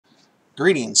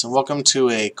Greetings and welcome to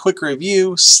a quick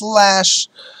review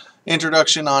 /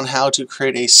 introduction on how to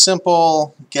create a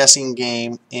simple guessing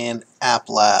game in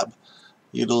AppLab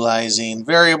utilizing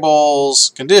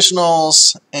variables,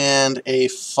 conditionals, and a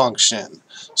function.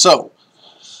 So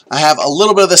I have a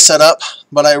little bit of this set up,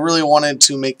 but I really wanted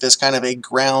to make this kind of a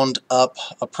ground up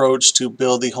approach to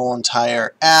build the whole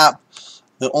entire app.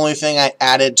 The only thing I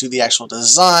added to the actual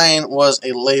design was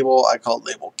a label I called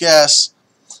label guess,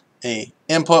 a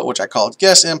input which I called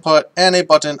guess input, and a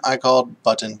button I called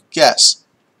button guess.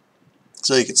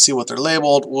 So you can see what they're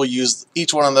labeled. We'll use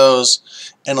each one of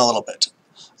those in a little bit.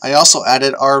 I also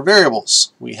added our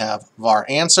variables. We have var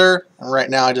answer, and right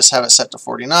now I just have it set to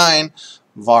 49,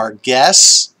 var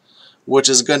guess, which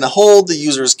is going to hold the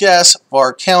user's guess,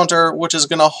 var counter, which is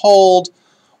going to hold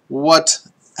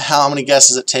how many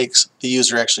guesses it takes the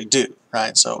user to actually do,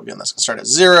 right? So again, that's going to start at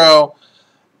 0.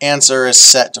 Answer is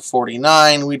set to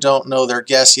 49. We don't know their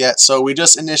guess yet, so we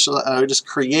just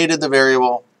created the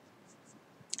variable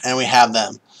and we have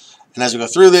them. And as we go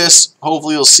through this,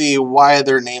 hopefully you'll see why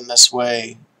they're named this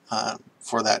way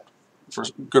for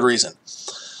good reason.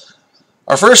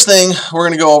 Our first thing we're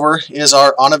going to go over is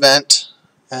our onEvent,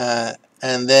 and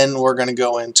then we're going to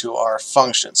go into our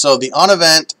function. So the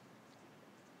onEvent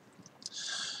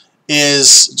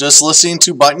is just listening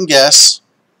to button guess.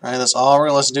 Right, that's all we're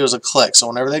going to listen to is a click. So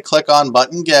whenever they click on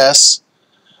button guess,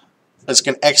 it's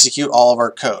going to execute all of our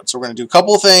code. So we're going to do a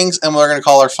couple of things, and we're going to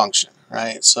call our function.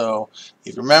 Right. So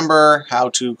if you remember how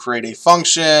to create a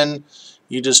function,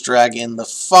 you just drag in the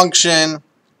function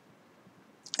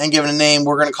and give it a name.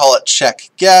 We're going to call it check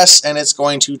guess, and it's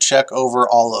going to check over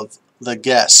all of the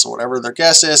guess. So whatever their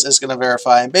guess is, it's going to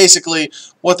verify. And basically,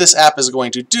 what this app is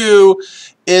going to do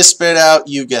is spit out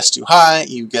you guessed too high,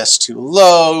 you guessed too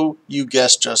low, you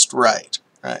guessed just right.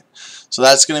 Right. So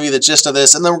that's going to be the gist of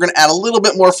this, and then we're going to add a little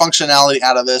bit more functionality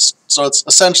out of this. So it's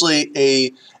essentially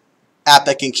a app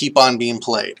that can keep on being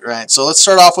played. Right. So let's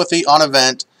start off with the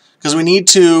onEvent because we need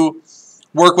to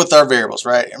work with our variables.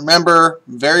 Right. Remember,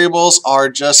 variables are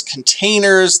just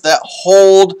containers that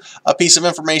hold a piece of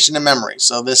information in memory.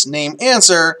 So this name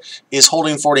answer is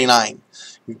holding 49.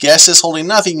 Guess is holding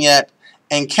nothing yet,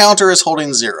 and counter is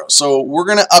holding 0. So we're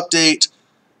going to update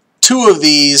 2 of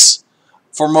these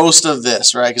for most of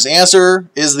this, right? Because answer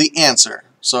is the answer.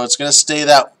 So it's going to stay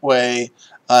that way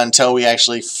until we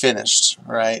actually finished,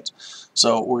 right?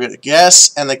 So we're going to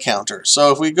guess and the counter.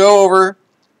 So if we go over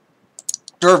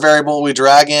to our variable, we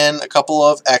drag in a couple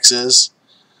of x's,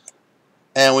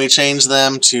 and we change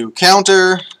them to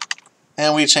counter,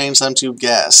 and we change them to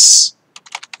guess.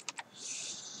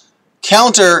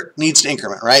 Counter needs to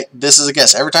increment, right? This is a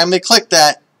guess. Every time they click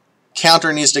that,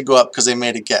 counter needs to go up because they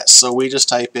made a guess. So we just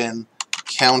type in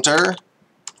counter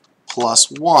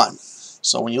plus 1.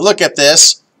 So when you look at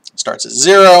this, it starts at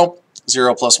 0.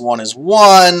 0 plus 1 is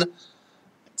 1. It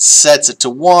sets it to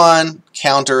 1.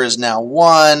 Counter is now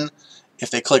 1. If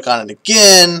they click on it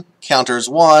again, counter is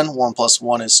 1. 1 plus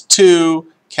 1 is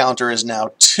 2. Counter is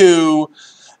now 2.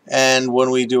 And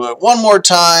when we do it one more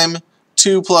time,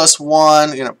 2 plus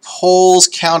 1, pulls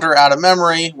counter out of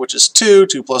memory, which is 2.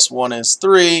 2 plus 1 is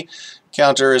 3.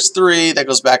 Counter is 3. That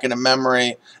goes back into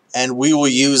memory, and we will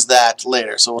use that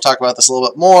later. So we'll talk about this a little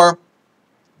bit more.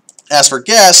 As for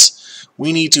guess,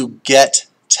 we need to get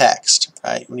text,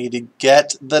 right? We need to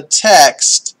get the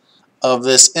text of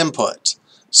this input.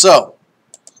 So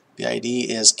the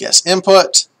ID is guess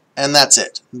input, and that's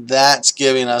it. That's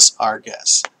giving us our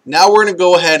guess. Now we're going to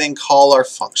go ahead and call our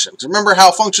functions. Remember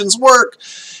how functions work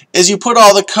is you put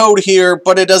all the code here,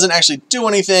 but it doesn't actually do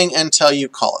anything until you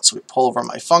call it. So we pull over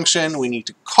my function. We need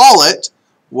to call it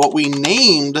what we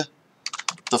named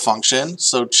the function,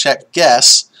 so check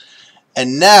guess.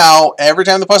 And now every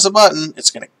time they press a button, it's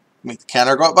going to make the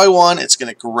counter go up by 1. It's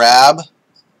going to grab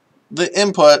the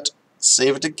input,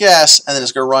 save it to guess, and then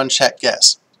it's going to run check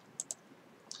guess.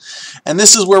 And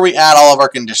this is where we add all of our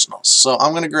conditionals. So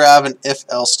I'm going to grab an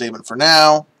if-else statement for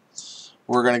now.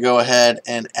 We're going to go ahead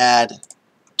and add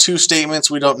 2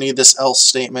 statements. We don't need this else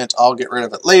statement. I'll get rid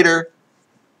of it later.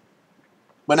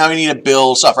 But now we need to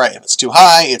build stuff, right? If it's too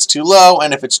high, it's too low,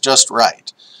 and if it's just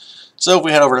right. So if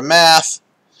we head over to math,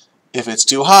 if it's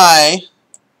too high,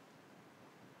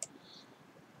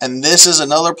 and this is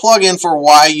another plugin for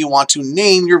why you want to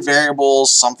name your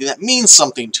variables something that means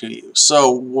something to you.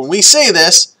 So when we say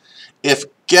this, if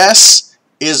guess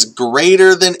is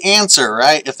greater than answer,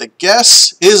 right? If the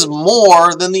guess is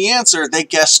more than the answer, they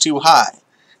guess too high.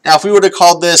 Now, if we would have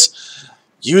called this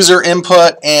user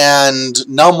input and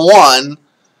num1,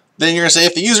 then you're going to say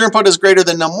if the user input is greater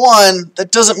than num1, that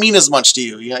doesn't mean as much to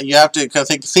you. You have to kind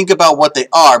of think about what they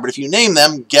are. But if you name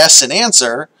them guess and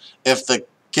answer, if the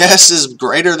guess is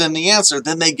greater than the answer,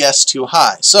 then they guess too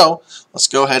high. So let's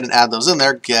go ahead and add those in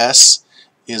there. Guess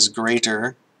is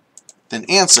greater than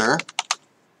answer.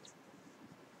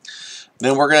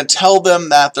 Then we're going to tell them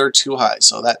that they're too high.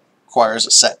 So that requires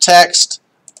a set text.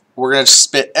 We're going to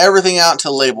spit everything out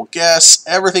to label guess.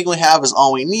 Everything we have is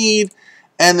all we need.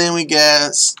 And then we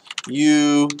guess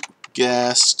you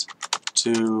guessed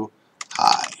too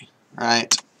high,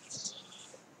 right?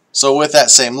 So with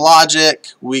that same logic,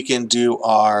 we can do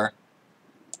our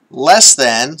less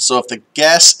than. So if the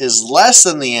guess is less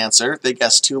than the answer, they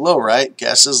guess too low, right?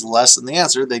 Guess is less than the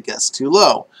answer, they guess too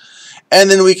low. And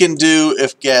then we can do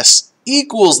if guess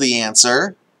equals the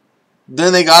answer,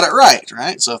 then they got it right,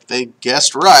 right? So if they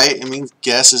guessed right, it means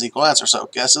guess is equal to answer. So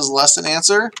guess is less than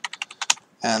answer,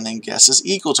 and then guess is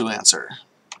equal to answer.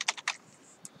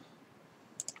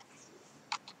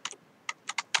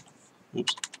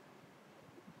 Oops.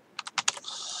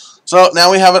 So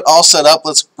now we have it all set up.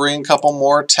 Let's bring a couple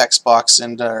more text box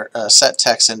into set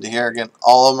text into here. Again,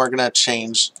 all of them are going to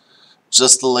change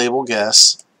just the label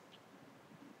guess.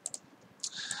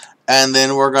 And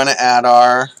then we're going to add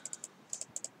our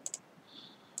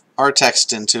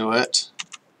text into it.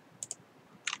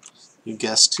 You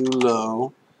guessed too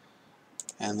low,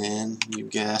 and then you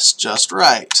guessed just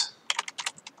right.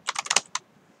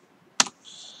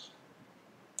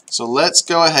 So let's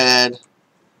go ahead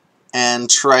and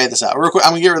try this out. Real quick,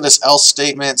 I'm going to get rid of this else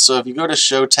statement. So if you go to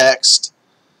show text,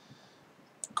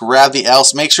 grab the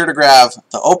else, make sure to grab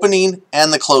the opening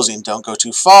and the closing. Don't go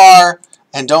too far,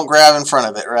 and don't grab in front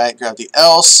of it, right? Grab the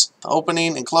else, the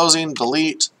opening and closing,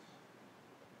 delete,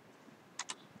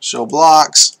 show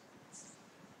blocks.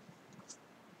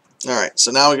 Alright,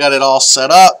 so now we got it all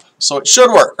set up, so it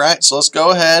should work, right? So let's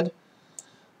go ahead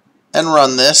and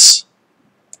run this.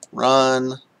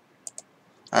 Run.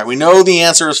 Alright, we know the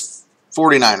answer is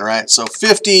 49, right? So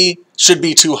 50 should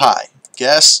be too high.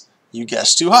 Guess, you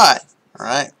guessed too high.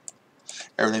 Alright,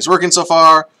 everything's working so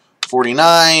far.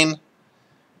 49.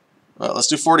 Well, let's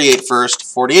do 48 first.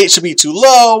 48 should be too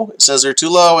low. It says they're too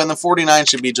low, and the 49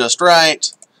 should be just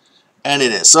right. And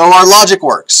it is. So our logic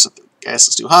works. Guess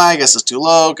is too high, guess is too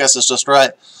low, guess is just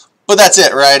right. But that's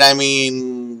it, right? I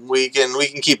mean, we can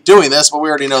keep doing this, but we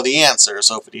already know the answer.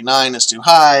 So 59 is too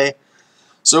high.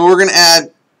 So we're going to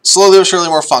add slowly but surely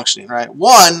more functioning, right?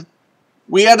 One,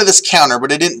 we added this counter,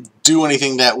 but it didn't do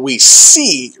anything that we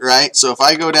see, right? So if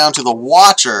I go down to the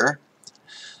watcher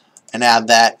and add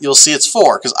that, you'll see it's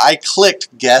 4, because I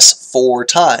clicked guess 4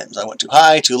 times. I went too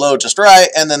high, too low, just right,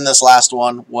 and then this last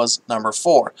one was number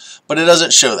 4. But it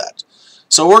doesn't show that.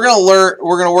 So we're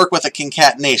gonna work with a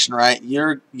concatenation, right?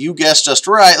 You guessed just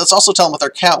right. Let's also tell them what their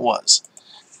count was.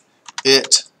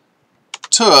 It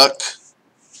took,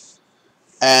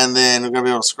 and then we're gonna be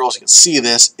able to scroll so you can see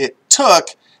this. It took,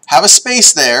 have a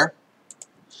space there,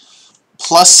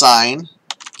 plus sign,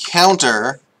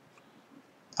 counter.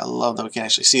 I love that we can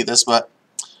actually see this, but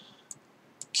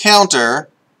counter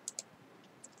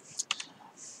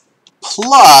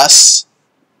plus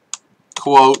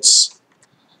quotes,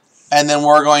 and then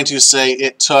we're going to say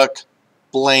it took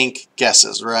blank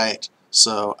guesses, right?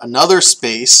 So another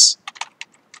space,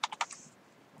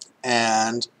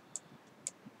 and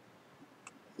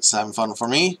it's having fun for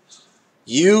me.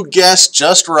 You guessed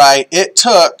just right. It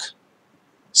took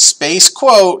space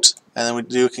quote, and then we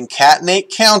do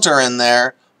concatenate counter in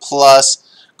there,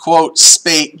 plus quote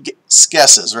space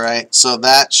guesses, right? So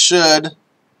that should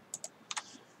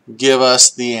give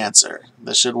us the answer.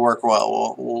 This should work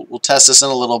well. We'll test this in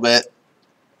a little bit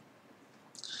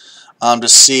to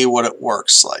see what it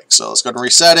works like. So let's go and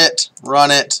reset it, run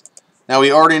it. Now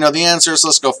we already know the answer, so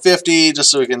let's go 50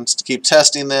 just so we can keep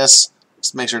testing this.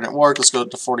 Let's make sure it didn't work. Let's go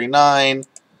to 49.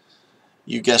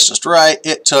 You guessed just right.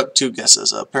 It took 2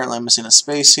 guesses. Apparently I'm missing a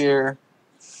space here,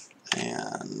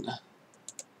 and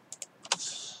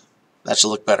that should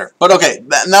look better. But okay,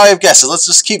 now we have guesses. Let's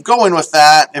just keep going with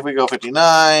that. If we go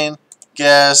 59,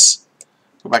 guess,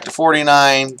 go back to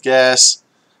 49, guess.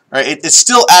 Right? It's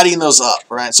still adding those up,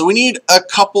 right? So we need a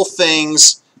couple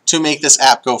things to make this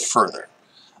app go further.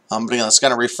 But again, let's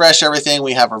kind of refresh everything.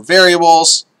 We have our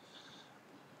variables.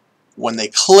 When they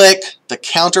click, the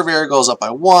counter variable goes up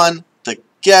by 1. The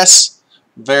guess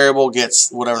variable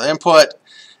gets whatever the input.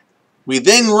 We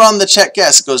then run the check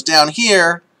guess. It goes down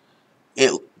here.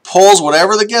 It pulls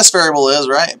whatever the guess variable is,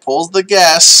 right? It pulls the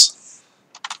guess.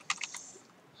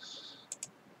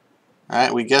 All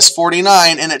right, we guess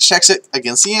 49, and it checks it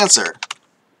against the answer,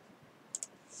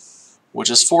 which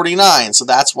is 49. So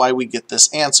that's why we get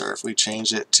this answer. If we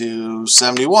change it to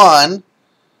 71,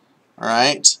 all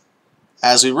right,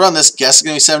 as we run this, guess is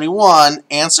going to be 71,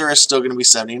 answer is still going to be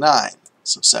 79.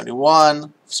 So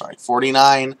 71,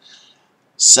 49.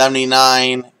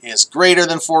 79 is greater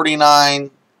than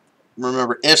 49.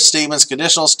 Remember, if statements,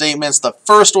 conditional statements, the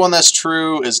first one that's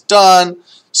true is done.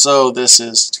 So this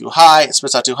is too high, it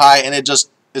spits out too high, and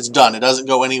it's done. It doesn't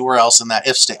go anywhere else in that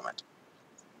if statement.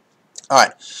 All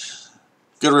right,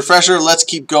 good refresher. Let's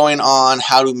keep going on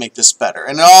how to make this better.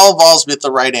 And it all involves with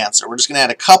the right answer. We're just going to add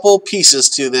a couple pieces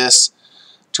to this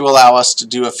to allow us to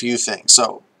do a few things.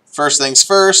 So first things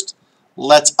first,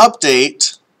 let's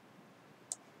update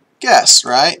guess,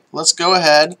 right? Let's go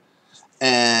ahead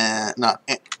and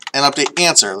update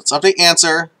answer. Let's update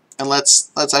answer, and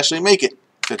let's actually make it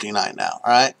 59 now.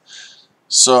 All right.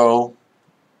 So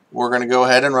we're going to go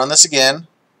ahead and run this again.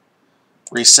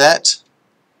 Reset.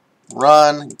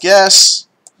 Run. Guess.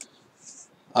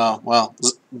 Oh well,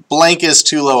 blank is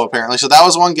too low apparently. So that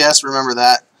was one guess. Remember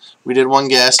that we did one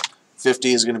guess.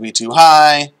 50 is going to be too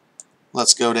high.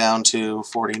 Let's go down to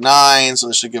 49. So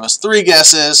this should give us 3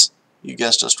 guesses. You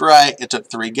guessed just right. It took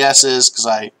 3 guesses because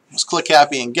I was click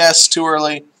happy and guessed too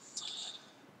early.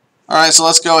 Alright, so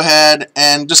let's go ahead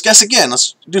and just guess again.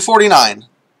 Let's do 49.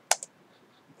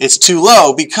 It's too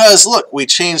low because, look, we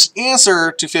changed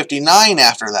answer to 59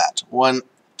 after that. When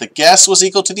the guess was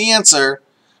equal to the answer,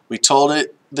 we told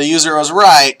it the user was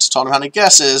right, told him how many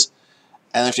guesses,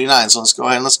 and 59. So let's go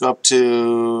ahead and let's go up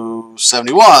to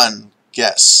 71.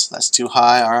 Guess. That's too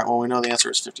high. Alright, well, we know the answer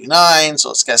is 59, so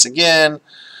let's guess again.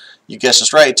 You guessed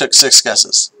just right. It took 6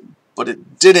 guesses. But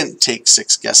it didn't take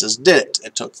 6 guesses, did it?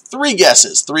 It took 3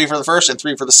 guesses. 3 for the first and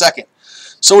 3 for the second.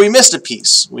 So we missed a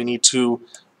piece. We need to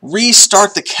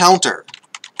restart the counter.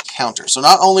 So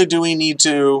not only do we need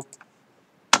to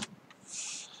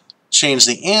change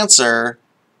the answer,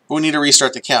 but we need to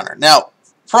restart the counter. Now,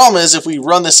 problem is if we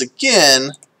run this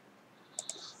again,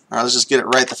 alright, let's just get it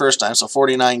right the first time. So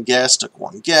 49 guess, took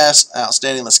 1 guess.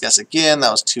 Outstanding. Let's guess again.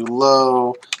 That was too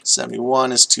low.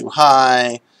 71 is too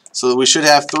high. So we should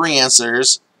have 3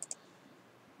 answers.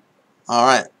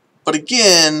 Alright. But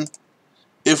again,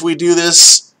 if we do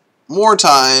this more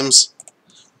times,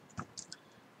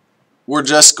 we're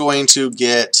just going to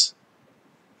get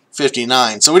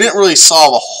 59. So we didn't really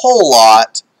solve a whole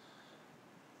lot.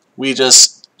 We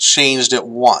just changed it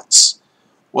once.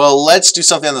 Well, let's do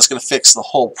something that's going to fix the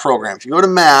whole program. If you go to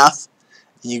math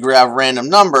and you grab random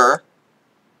number,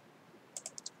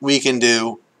 we can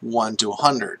do 1 to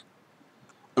 100.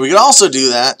 And we can also do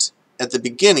that at the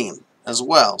beginning as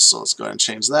well. So let's go ahead and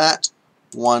change that.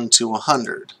 1 to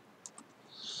 100.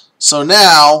 So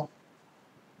now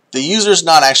the user's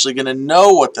not actually going to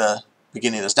know what the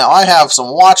beginning is. Now I have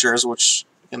some watchers, which,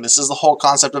 and this is the whole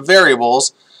concept of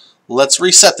variables. Let's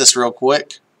reset this real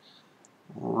quick.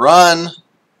 Run.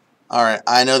 Alright,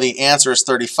 I know the answer is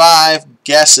 35.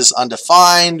 Guess is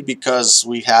undefined because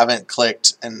we haven't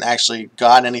clicked and actually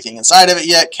got anything inside of it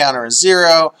yet. Counter is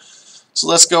 0. So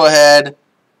let's go ahead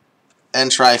and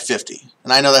try 50.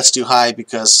 And I know that's too high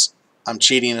because I'm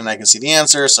cheating and I can see the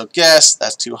answer. So guess,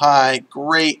 that's too high.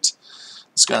 Great.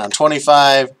 Let's go down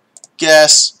 25.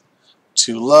 Guess,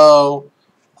 too low.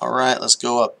 Alright, let's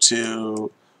go up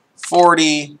to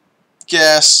 40.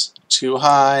 Guess, too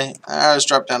high. Alright, let's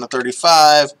drop down to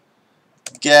 35.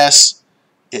 Guess,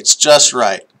 it's just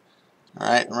right.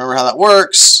 Alright, remember how that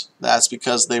works? That's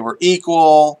because they were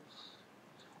equal,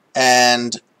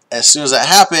 and as soon as that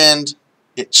happened,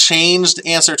 it changed the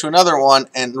answer to another one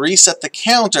and reset the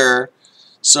counter.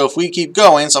 So if we keep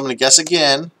going, so I'm going to guess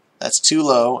again, that's too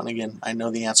low, and again, I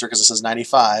know the answer because it says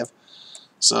 95.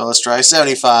 So let's try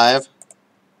 75,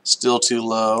 still too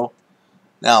low.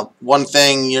 Now, one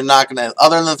thing you're not going to,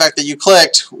 other than the fact that you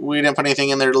clicked, we didn't put anything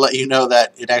in there to let you know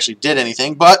that it actually did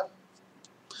anything, but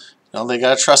you know, they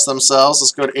got to trust themselves.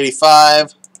 Let's go to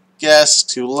 85, guess,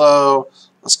 too low.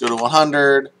 Let's go to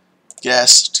 100,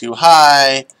 guess, too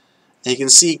high. And you can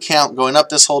see count going up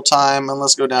this whole time, and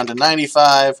let's go down to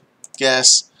 95,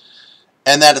 guess,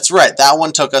 and that it's right. That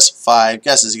one took us 5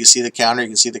 guesses. You can see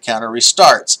the counter,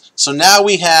 restarts. So now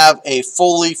we have a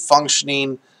fully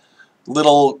functioning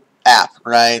little app,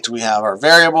 right? We have our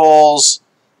variables,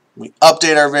 we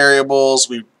update our variables,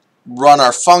 we run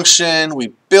our function,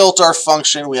 we built our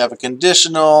function, we have a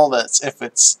conditional that's if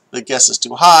the guess is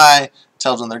too high,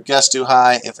 tells them their guess too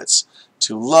high. If it's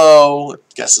too low,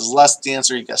 guess is less than the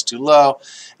answer, you guess too low.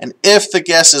 And if the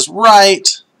guess is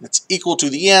right, it's equal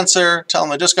to the answer, tell them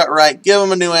they just got right, give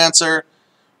them a new answer,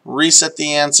 reset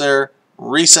the answer,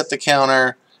 reset the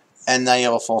counter, and now you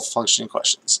have a full functioning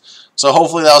questions. So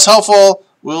hopefully that was helpful.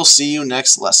 We'll see you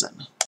next lesson.